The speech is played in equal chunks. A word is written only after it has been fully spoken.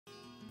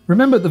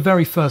Remember the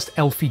very first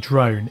Elfie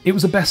drone? It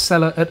was a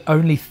bestseller at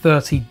only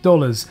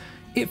 $30.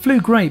 It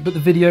flew great, but the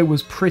video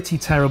was pretty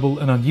terrible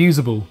and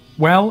unusable.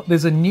 Well,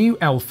 there's a new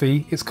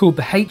Elfie. It's called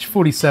the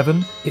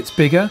H47. It's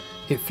bigger,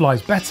 it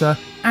flies better,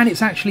 and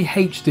it's actually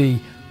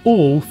HD,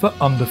 all for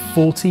under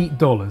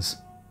 $40.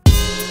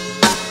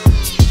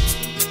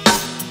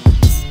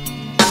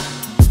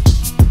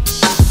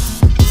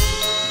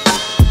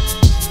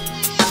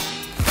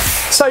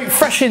 So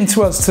fresh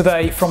into us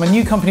today from a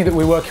new company that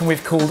we're working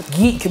with called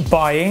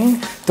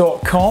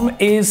geekbuying.com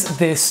is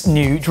this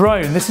new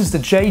drone. This is the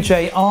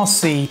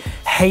JJRC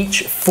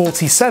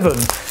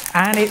H47,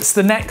 and it's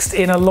the next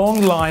in a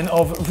long line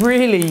of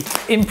really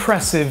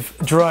impressive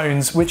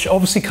drones, which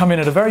obviously come in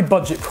at a very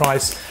budget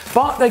price,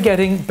 but they're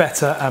getting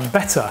better and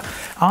better.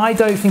 I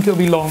don't think it'll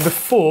be long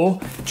before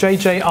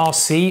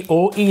JJRC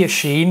or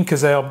Eachine,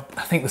 because they are,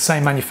 I think, the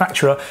same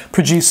manufacturer,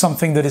 produce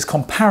something that is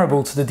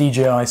comparable to the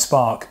DJI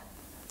Spark.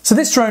 So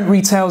this drone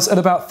retails at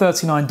about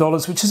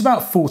 $39, which is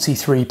about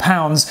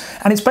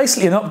 £43, and it's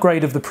basically an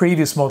upgrade of the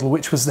previous model,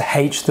 which was the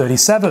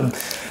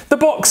H37. The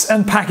box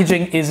and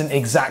packaging isn't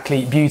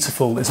exactly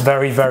beautiful. It's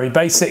very, very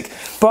basic,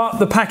 but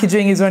the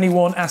packaging is only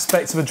one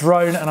aspect of a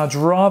drone, and I'd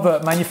rather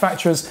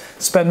manufacturers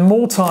spend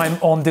more time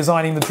on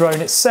designing the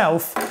drone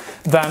itself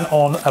than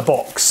on a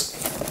box.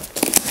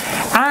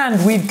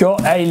 And we've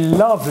got a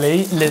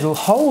lovely little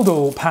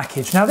hold-all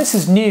package. Now this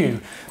is new.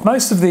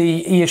 Most of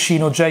the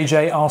Eachine or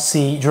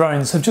JJRC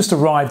drones have just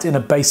arrived in a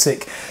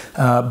basic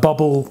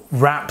bubble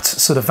wrapped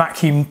sort of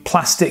vacuum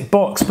plastic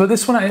box, but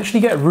this one I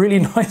actually get a really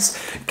nice,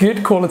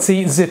 good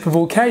quality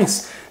zippable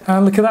case.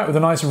 And look at that, with a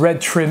nice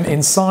red trim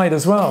inside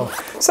as well.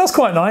 So that's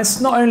quite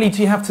nice. Not only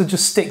do you have to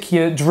just stick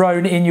your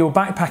drone in your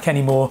backpack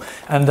anymore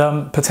and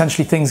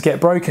potentially things get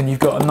broken, you've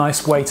got a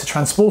nice way to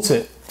transport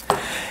it.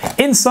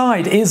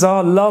 Inside is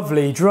our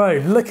lovely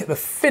drone. Look at the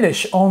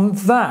finish on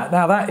that.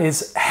 Now that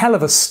is a hell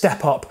of a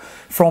step up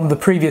from the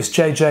previous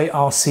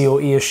JJRC or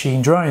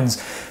Eachine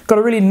drones. Got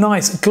a really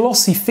nice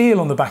glossy feel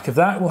on the back of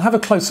that. We'll have a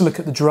closer look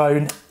at the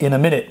drone in a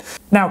minute.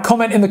 Now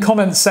comment in the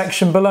comments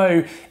section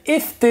below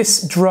if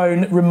this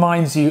drone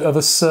reminds you of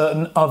a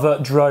certain other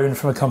drone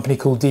from a company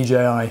called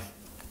DJI.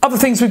 Other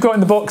things we've got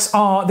in the box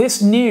are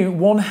this new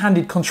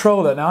one-handed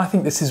controller. Now I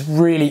think this is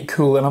really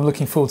cool and I'm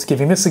looking forward to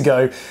giving this a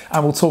go,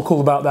 and we'll talk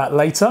all about that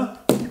later.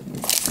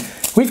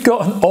 We've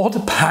got an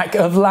odd pack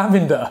of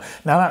lavender.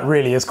 Now that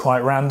really is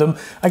quite random.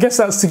 I guess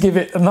that's to give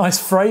it a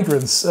nice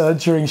fragrance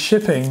during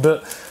shipping,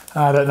 but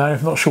I don't know,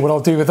 I'm not sure what I'll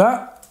do with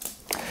that.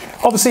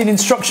 Obviously an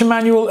instruction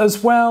manual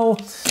as well.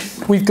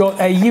 We've got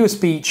a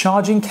USB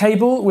charging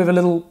cable with a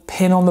little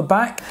pin on the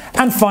back.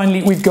 And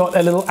finally, we've got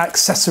a little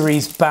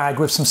accessories bag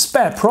with some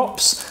spare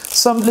props,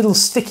 some little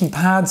sticky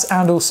pads,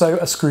 and also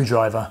a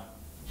screwdriver.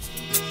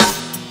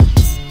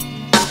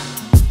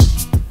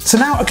 So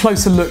now a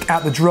closer look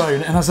at the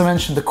drone, and as I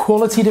mentioned, the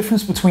quality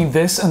difference between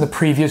this and the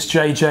previous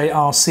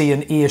JJRC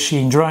and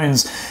Eachine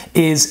drones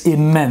is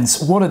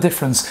immense. What a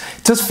difference.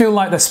 It does feel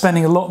like they're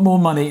spending a lot more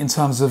money in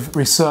terms of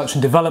research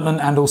and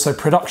development and also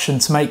production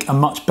to make a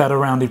much better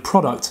rounded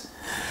product.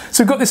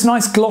 So we've got this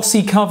nice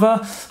glossy cover.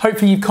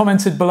 Hopefully you've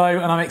commented below,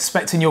 and I'm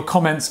expecting your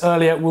comments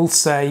earlier will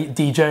say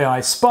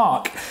DJI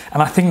Spark.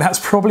 And I think that's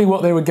probably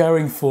what they were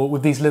going for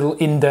with these little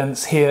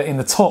indents here in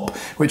the top,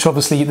 which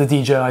obviously the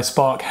DJI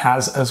Spark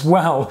has as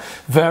well.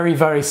 Very,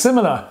 very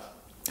similar.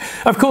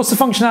 Of course, the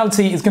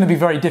functionality is going to be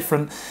very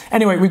different.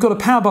 Anyway, we've got a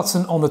power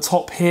button on the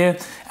top here,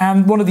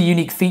 and one of the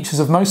unique features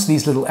of most of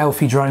these little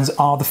Elfie drones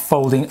are the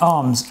folding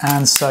arms.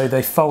 And so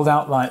they fold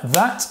out like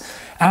that,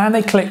 and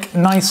they click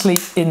nicely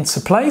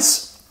into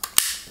place.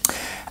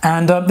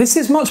 And this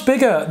is much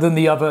bigger than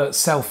the other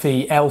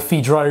selfie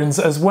Elfie drones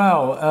as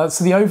well.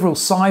 So the overall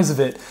size of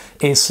it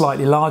is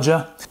slightly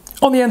larger.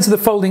 On the ends of the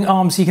folding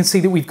arms, you can see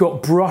that we've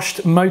got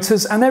brushed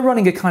motors, and they're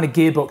running a kind of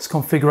gearbox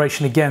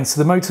configuration again.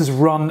 So the motors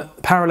run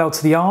parallel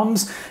to the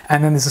arms,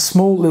 and then there's a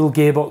small little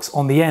gearbox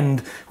on the end,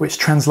 which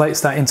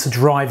translates that into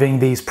driving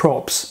these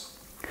props.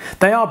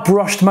 They are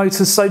brushed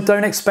motors, so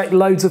don't expect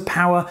loads of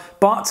power,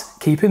 but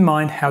keep in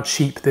mind how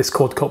cheap this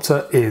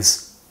quadcopter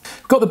is.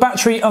 We've got the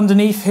battery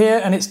underneath here,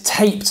 and it's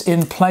taped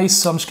in place,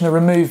 so I'm just going to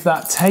remove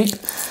that tape.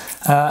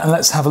 And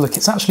let's have a look.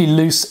 It's actually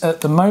loose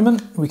at the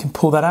moment. We can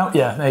pull that out.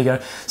 Yeah, there you go.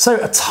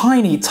 So a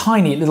tiny,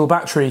 tiny little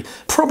battery,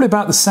 probably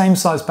about the same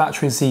size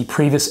battery as the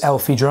previous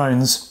Elfie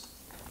drones.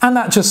 And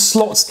that just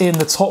slots in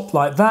the top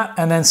like that,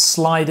 and then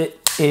slide it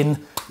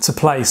into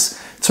place.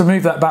 To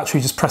remove that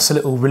battery, just press a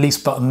little release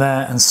button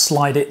there and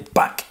slide it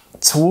back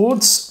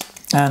towards,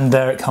 and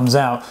there it comes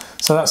out.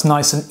 So that's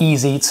nice and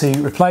easy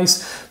to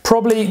replace.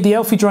 Probably the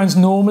Elfie drones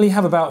normally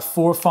have about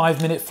 4 or 5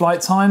 minute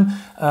flight time.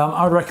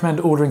 I would recommend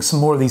ordering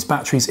some more of these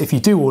batteries if you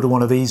do order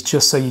one of these,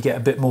 just so you get a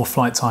bit more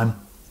flight time.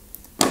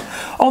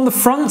 On the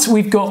front,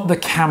 we've got the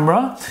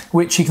camera,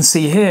 which you can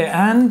see here.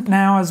 And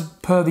now, as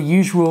per the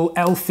usual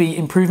Elfie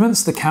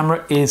improvements, the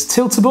camera is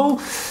tiltable.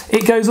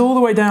 It goes all the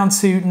way down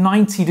to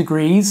 90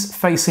 degrees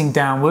facing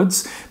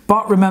downwards.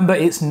 But remember,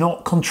 it's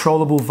not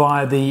controllable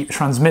via the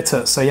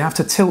transmitter. So you have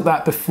to tilt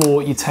that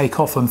before you take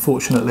off,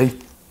 unfortunately.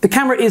 The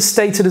camera is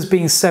stated as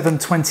being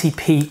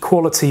 720p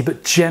quality,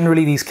 but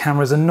generally these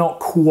cameras are not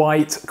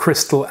quite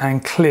crystal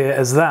and clear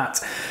as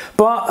that.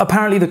 But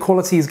apparently the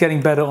quality is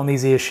getting better on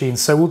these Eachines,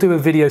 so we'll do a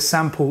video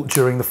sample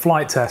during the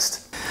flight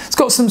test. It's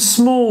got some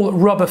small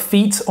rubber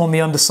feet on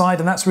the underside,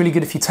 and that's really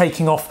good if you're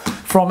taking off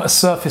from a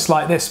surface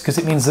like this, because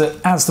it means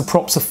that as the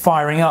props are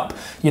firing up,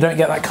 you don't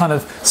get that kind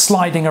of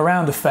sliding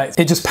around effect.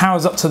 It just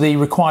powers up to the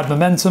required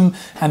momentum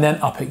and then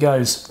up it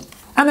goes.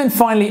 And then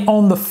finally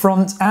on the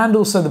front and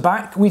also the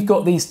back, we've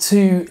got these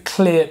two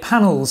clear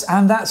panels,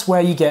 and that's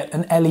where you get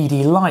an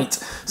LED light.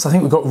 So I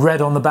think we've got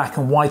red on the back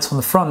and white on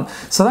the front.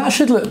 So that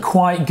should look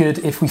quite good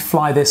if we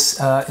fly this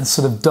in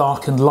sort of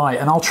darkened light,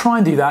 and I'll try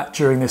and do that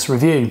during this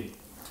review.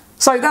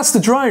 So that's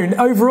the drone.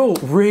 Overall,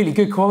 really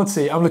good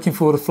quality. I'm looking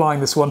forward to flying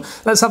this one.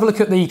 Let's have a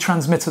look at the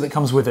transmitter that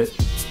comes with it.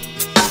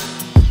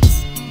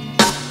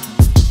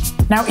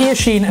 Now,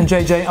 Eachine and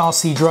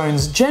JJRC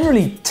drones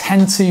generally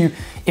tend to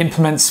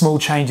implement small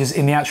changes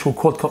in the actual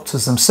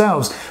quadcopters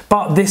themselves,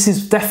 but this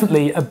is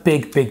definitely a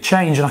big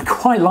change, and I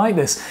quite like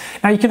this.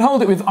 Now, you can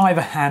hold it with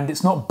either hand.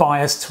 It's not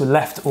biased to a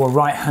left or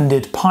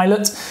right-handed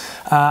pilot.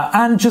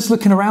 And just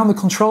looking around the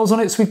controls on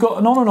it, so we've got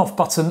an on and off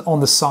button on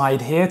the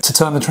side here to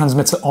turn the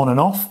transmitter on and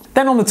off.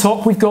 Then on the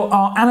top, we've got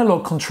our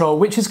analog control,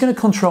 which is going to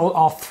control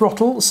our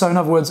throttle, so in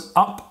other words,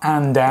 up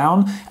and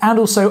down, and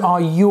also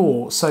our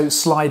yaw, so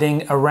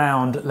sliding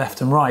around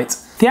left and right.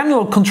 The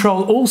analog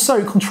control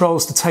also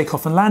controls the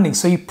takeoff and landing,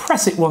 so you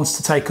press it once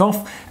to take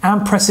off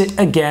and press it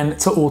again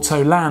to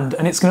auto land,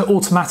 and it's going to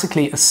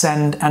automatically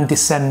ascend and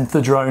descend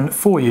the drone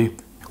for you.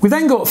 We've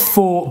then got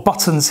 4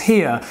 buttons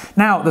here.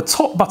 Now, the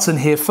top button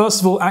here, first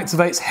of all,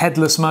 activates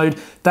headless mode.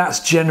 That's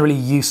generally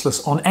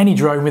useless on any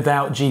drone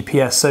without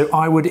GPS, so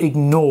I would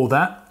ignore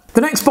that.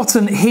 The next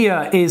button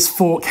here is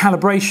for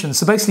calibration.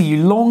 So basically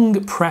you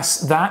long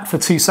press that for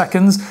 2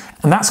 seconds,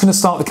 and that's going to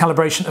start the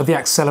calibration of the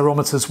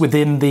accelerometers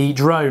within the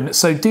drone.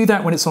 So do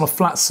that when it's on a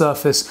flat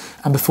surface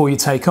and before you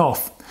take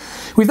off.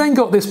 We've then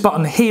got this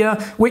button here,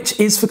 which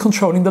is for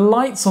controlling the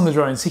lights on the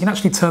drone. So you can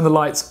actually turn the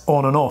lights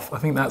on and off. I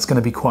think that's going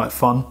to be quite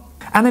fun.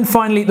 And then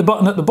finally, the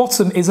button at the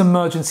bottom is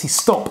emergency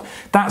stop.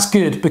 That's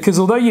good because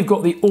although you've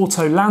got the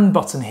auto land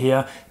button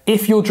here,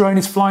 if your drone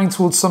is flying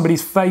towards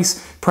somebody's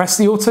face, press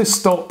the auto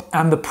stop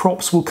and the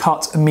props will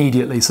cut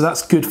immediately. So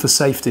that's good for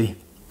safety.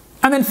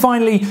 And then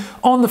finally,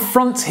 on the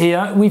front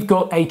here, we've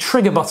got a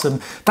trigger button.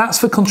 That's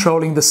for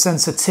controlling the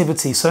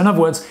sensitivity. So in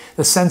other words,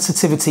 the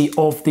sensitivity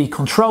of the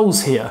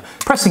controls here.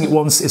 Pressing it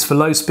once is for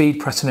low speed,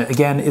 pressing it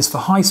again is for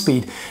high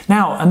speed.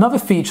 Now, another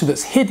feature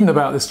that's hidden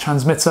about this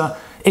transmitter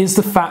is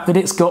the fact that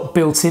it's got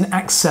built-in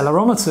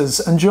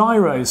accelerometers and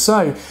gyros.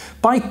 So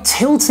by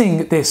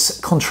tilting this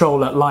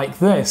controller like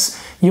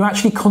this, you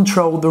actually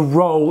control the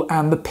roll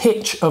and the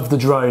pitch of the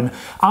drone.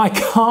 I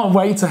can't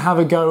wait to have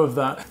a go of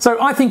that.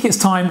 So I think it's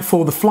time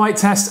for the flight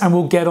test, and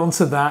we'll get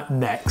onto that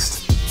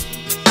next.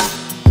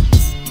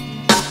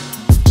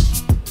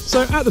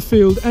 So at the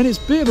field, and it's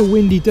a bit of a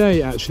windy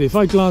day actually. If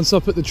I glance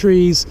up at the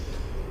trees,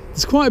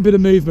 there's quite a bit of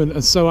movement,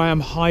 and so I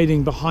am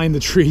hiding behind the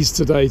trees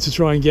today to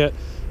try and get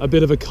a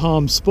bit of a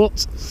calm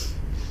spot.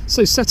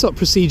 So setup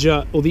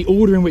procedure, or the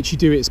order in which you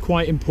do it, is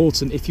quite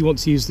important if you want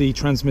to use the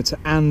transmitter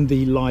and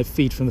the live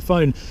feed from the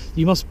phone.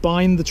 You must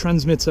bind the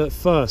transmitter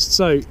first.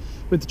 So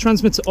with the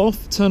transmitter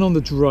off, turn on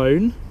the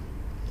drone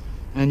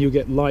and you'll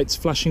get lights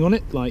flashing on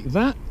it like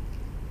that.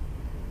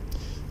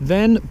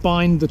 Then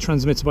bind the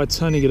transmitter by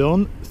turning it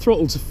on,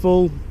 throttle to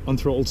full,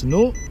 unthrottle to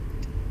naught.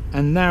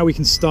 And now we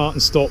can start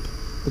and stop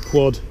the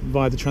quad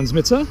via the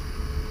transmitter.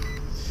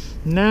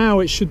 Now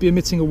it should be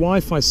emitting a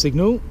Wi-Fi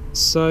signal,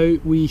 so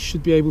we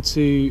should be able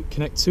to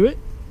connect to it.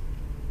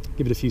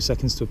 Give it a few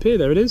seconds to appear.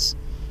 There it is.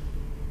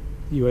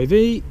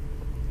 UAV.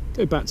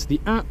 Go back to the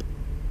app,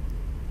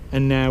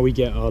 and now we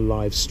get our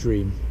live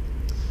stream.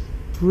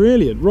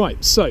 Brilliant.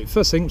 Right, so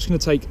first thing, I'm just going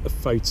to take a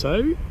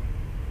photo,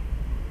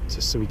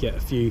 just so we get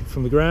a few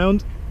from the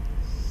ground.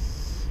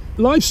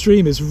 Live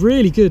stream is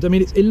really good. I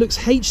mean, it looks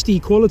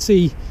HD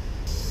quality.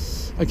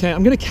 Okay,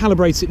 I'm going to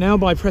calibrate it now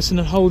by pressing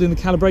and holding the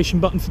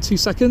calibration button for 2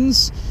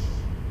 seconds.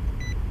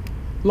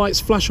 Lights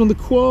flash on the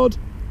quad,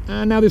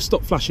 and now they've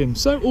stopped flashing.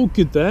 So all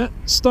good there.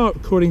 Start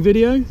recording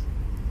video.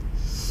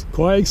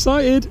 Quite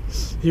excited.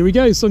 Here we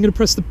go. So I'm going to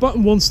press the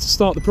button once to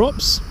start the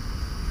props.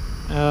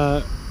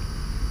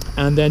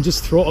 And then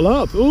just throttle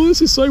up. Oh,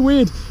 this is so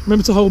weird.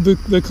 Remember to hold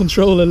the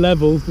controller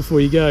level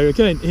before you go.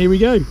 Okay, here we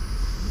go.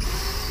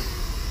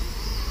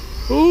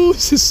 Oh,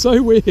 this is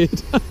so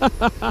weird.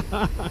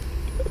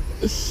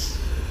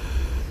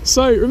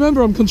 So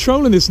remember, I'm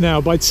controlling this now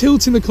by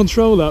tilting the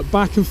controller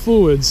back and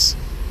forwards,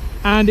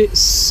 and it's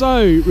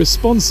so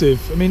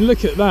responsive. I mean,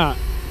 look at that.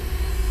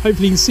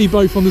 Hopefully you can see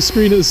both on the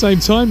screen at the same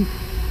time.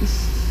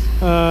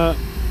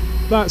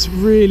 That's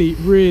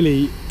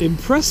really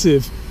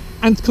impressive.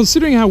 And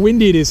considering how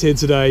windy it is here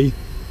today,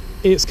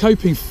 it's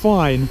coping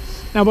fine.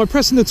 Now by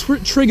pressing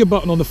the trigger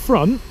button on the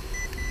front,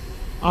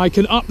 I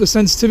can up the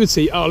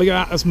sensitivity. Oh, look at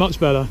that, that's much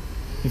better.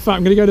 In fact,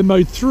 I'm going to go to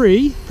mode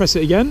 3, press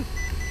it again.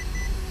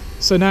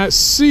 So now it's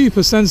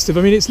super sensitive.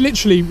 I mean, it's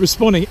literally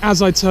responding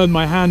as I turn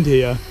my hand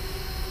here.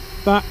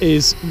 That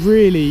is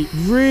really,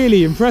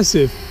 really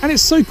impressive. And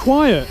it's so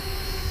quiet.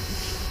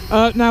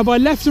 Now by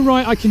left and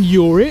right I can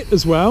yaw it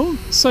as well.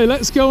 So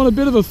let's go on a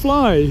bit of a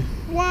fly.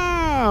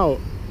 Wow!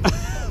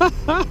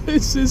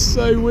 This is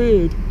so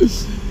weird.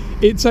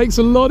 It takes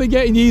a lot of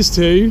getting used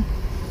to,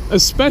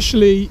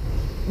 especially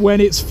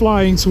when it's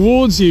flying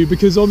towards you,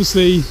 because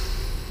obviously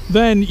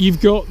then you've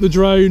got the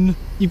drone,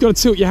 you've got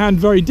to tilt your hand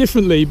very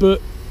differently,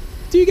 but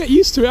do you get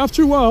used to it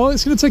after a while?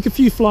 It's going to take a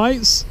few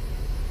flights.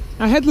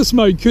 Now headless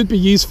mode could be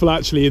useful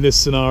actually in this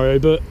scenario,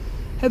 but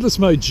headless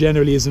mode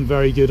generally isn't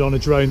very good on a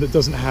drone that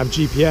doesn't have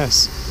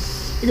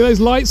GPS. Look at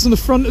those lights on the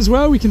front as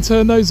well, we can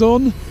turn those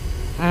on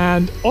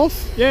and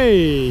off,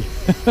 yay!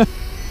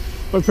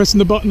 By pressing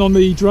the button on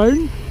the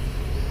drone.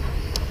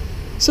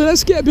 So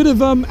let's get a bit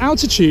of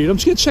altitude. I'm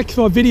just going to check if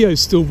our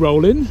video's still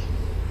rolling.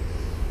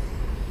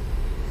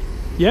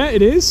 Yeah,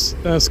 it is.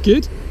 That's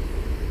good.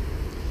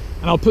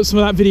 And I'll put some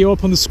of that video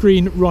up on the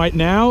screen right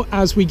now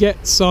as we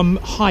get some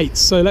height.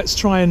 So let's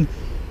try and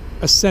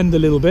ascend a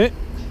little bit.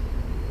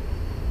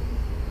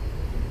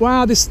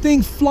 Wow, this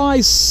thing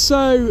flies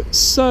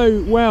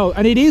so well.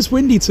 And it is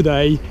windy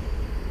today,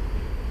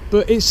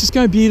 but it's just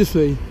going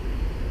beautifully.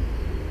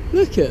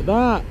 Look at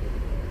that.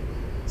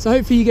 So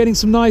hopefully you're getting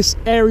some nice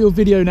aerial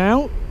video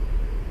now.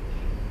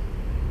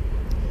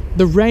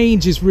 The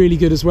range is really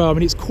good as well. I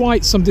mean, it's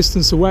quite some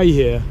distance away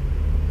here.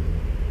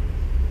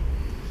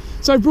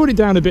 So I've brought it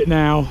down a bit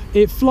now.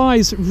 It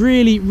flies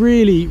really,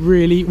 really,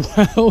 really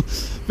well.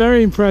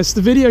 Very impressed.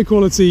 The video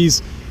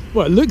quality's,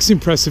 well, it looks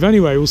impressive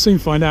anyway. We'll soon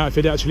find out if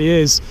it actually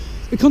is.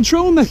 The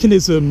control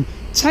mechanism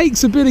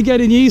takes a bit of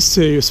getting used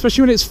to,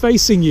 especially when it's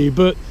facing you,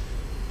 but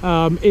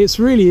it's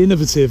really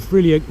innovative,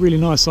 really a really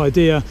nice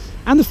idea.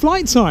 And the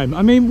flight time,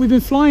 I mean, we've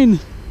been flying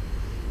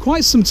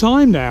quite some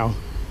time now,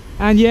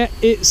 and yet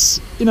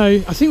it's, you know,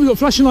 I think we've got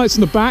flashing lights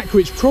on the back,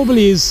 which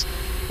probably is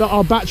that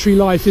our battery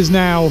life is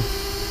now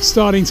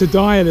starting to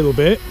die a little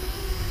bit,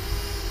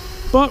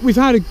 but we've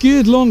had a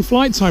good long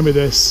flight time with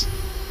this.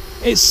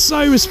 It's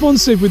so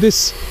responsive with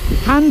this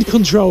hand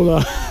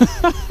controller.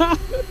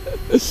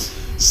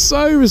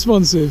 So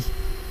responsive.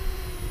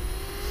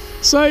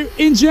 So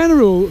in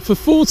general, for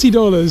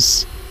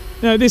 $40,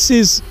 now this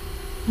is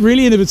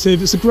really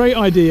innovative. It's a great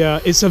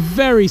idea. It's a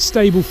very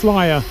stable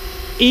flyer,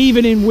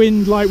 even in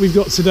wind like we've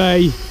got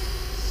today.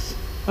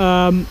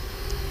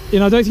 You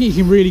know, I don't think you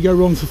can really go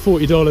wrong for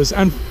 $40.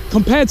 And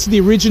compared to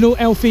the original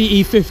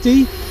Elfie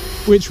E50,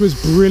 which was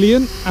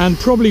brilliant and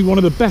probably one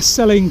of the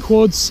best-selling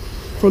quads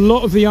for a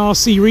lot of the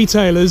RC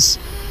retailers,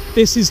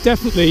 this is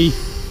definitely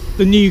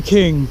the new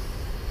king.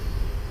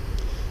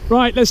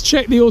 Right, let's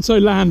check the auto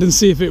land and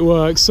see if it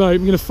works. So I'm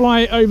going to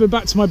fly it over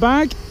back to my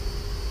bag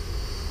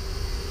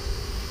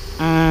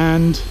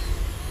and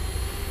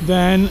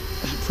then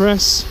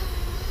press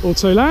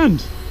auto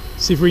land.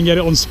 See if we can get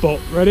it on spot.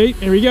 Ready?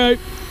 Here we go.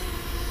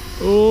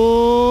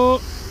 Oh,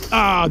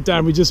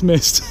 damn, we just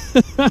missed.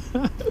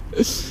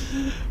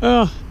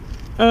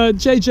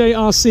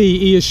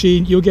 JJRC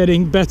Eachine, you're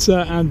getting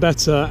better and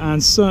better,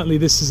 and certainly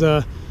this is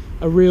a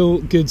real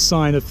good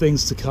sign of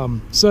things to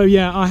come. So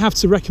yeah, I have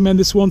to recommend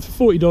this one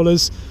for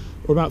 $40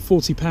 or about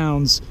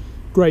 £40.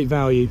 Great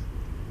value.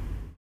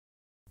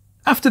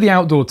 After the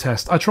outdoor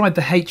test, I tried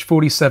the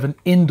H47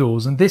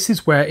 indoors, and this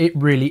is where it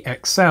really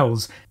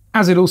excels,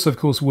 as it also of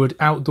course would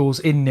outdoors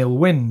in nil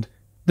wind.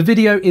 The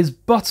video is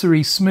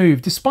buttery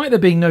smooth despite there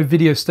being no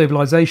video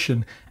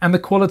stabilisation, and the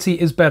quality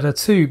is better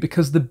too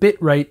because the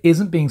bitrate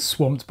isn't being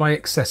swamped by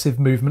excessive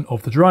movement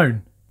of the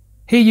drone.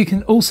 Here you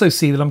can also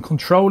see that I'm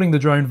controlling the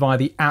drone via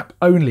the app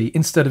only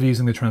instead of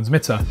using the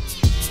transmitter.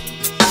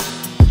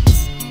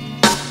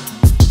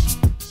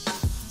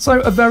 So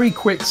a very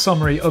quick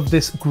summary of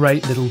this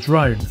great little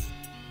drone.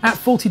 At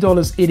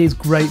 $40 it is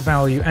great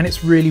value and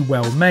it's really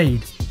well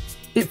made.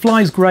 It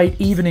flies great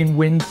even in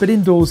wind, but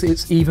indoors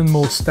it's even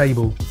more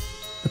stable.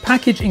 The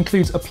package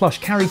includes a plush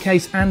carry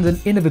case and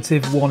an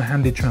innovative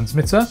one-handed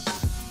transmitter.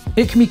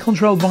 It can be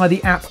controlled via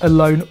the app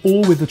alone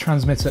or with the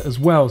transmitter as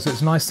well, so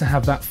it's nice to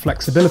have that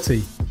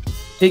flexibility.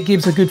 It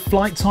gives a good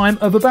flight time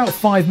of about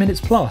 5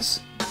 minutes plus.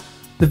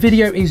 The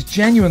video is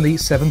genuinely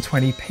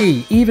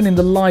 720p, even in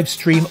the live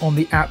stream on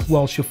the app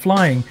whilst you're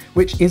flying,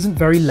 which isn't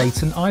very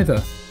latent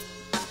either.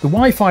 The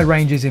Wi-Fi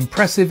range is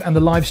impressive and the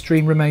live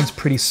stream remains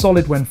pretty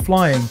solid when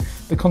flying.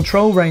 The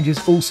control range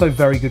is also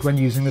very good when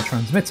using the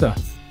transmitter.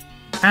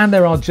 And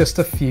there are just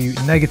a few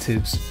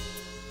negatives.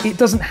 It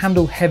doesn't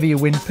handle heavier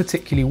wind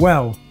particularly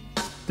well.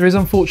 There is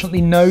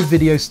unfortunately no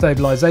video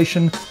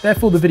stabilisation,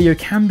 therefore the video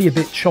can be a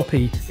bit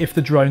choppy if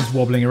the drone's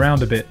wobbling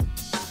around a bit.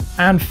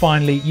 And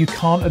finally, you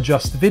can't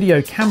adjust the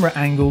video camera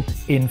angle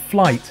in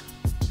flight.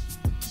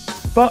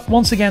 But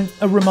once again,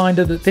 a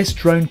reminder that this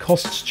drone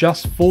costs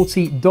just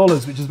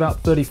 $40, which is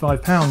about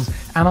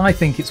 £35, and I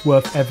think it's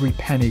worth every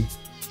penny.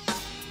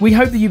 We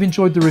hope that you've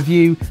enjoyed the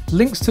review.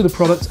 Links to the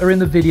products are in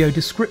the video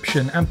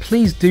description, and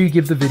please do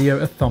give the video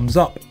a thumbs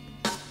up.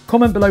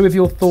 Comment below with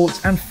your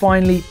thoughts, and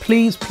finally,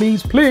 please,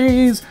 please,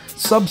 please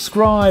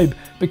subscribe,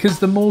 because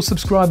the more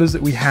subscribers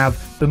that we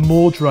have, the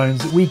more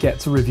drones that we get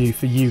to review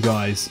for you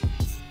guys.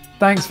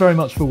 Thanks very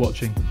much for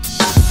watching.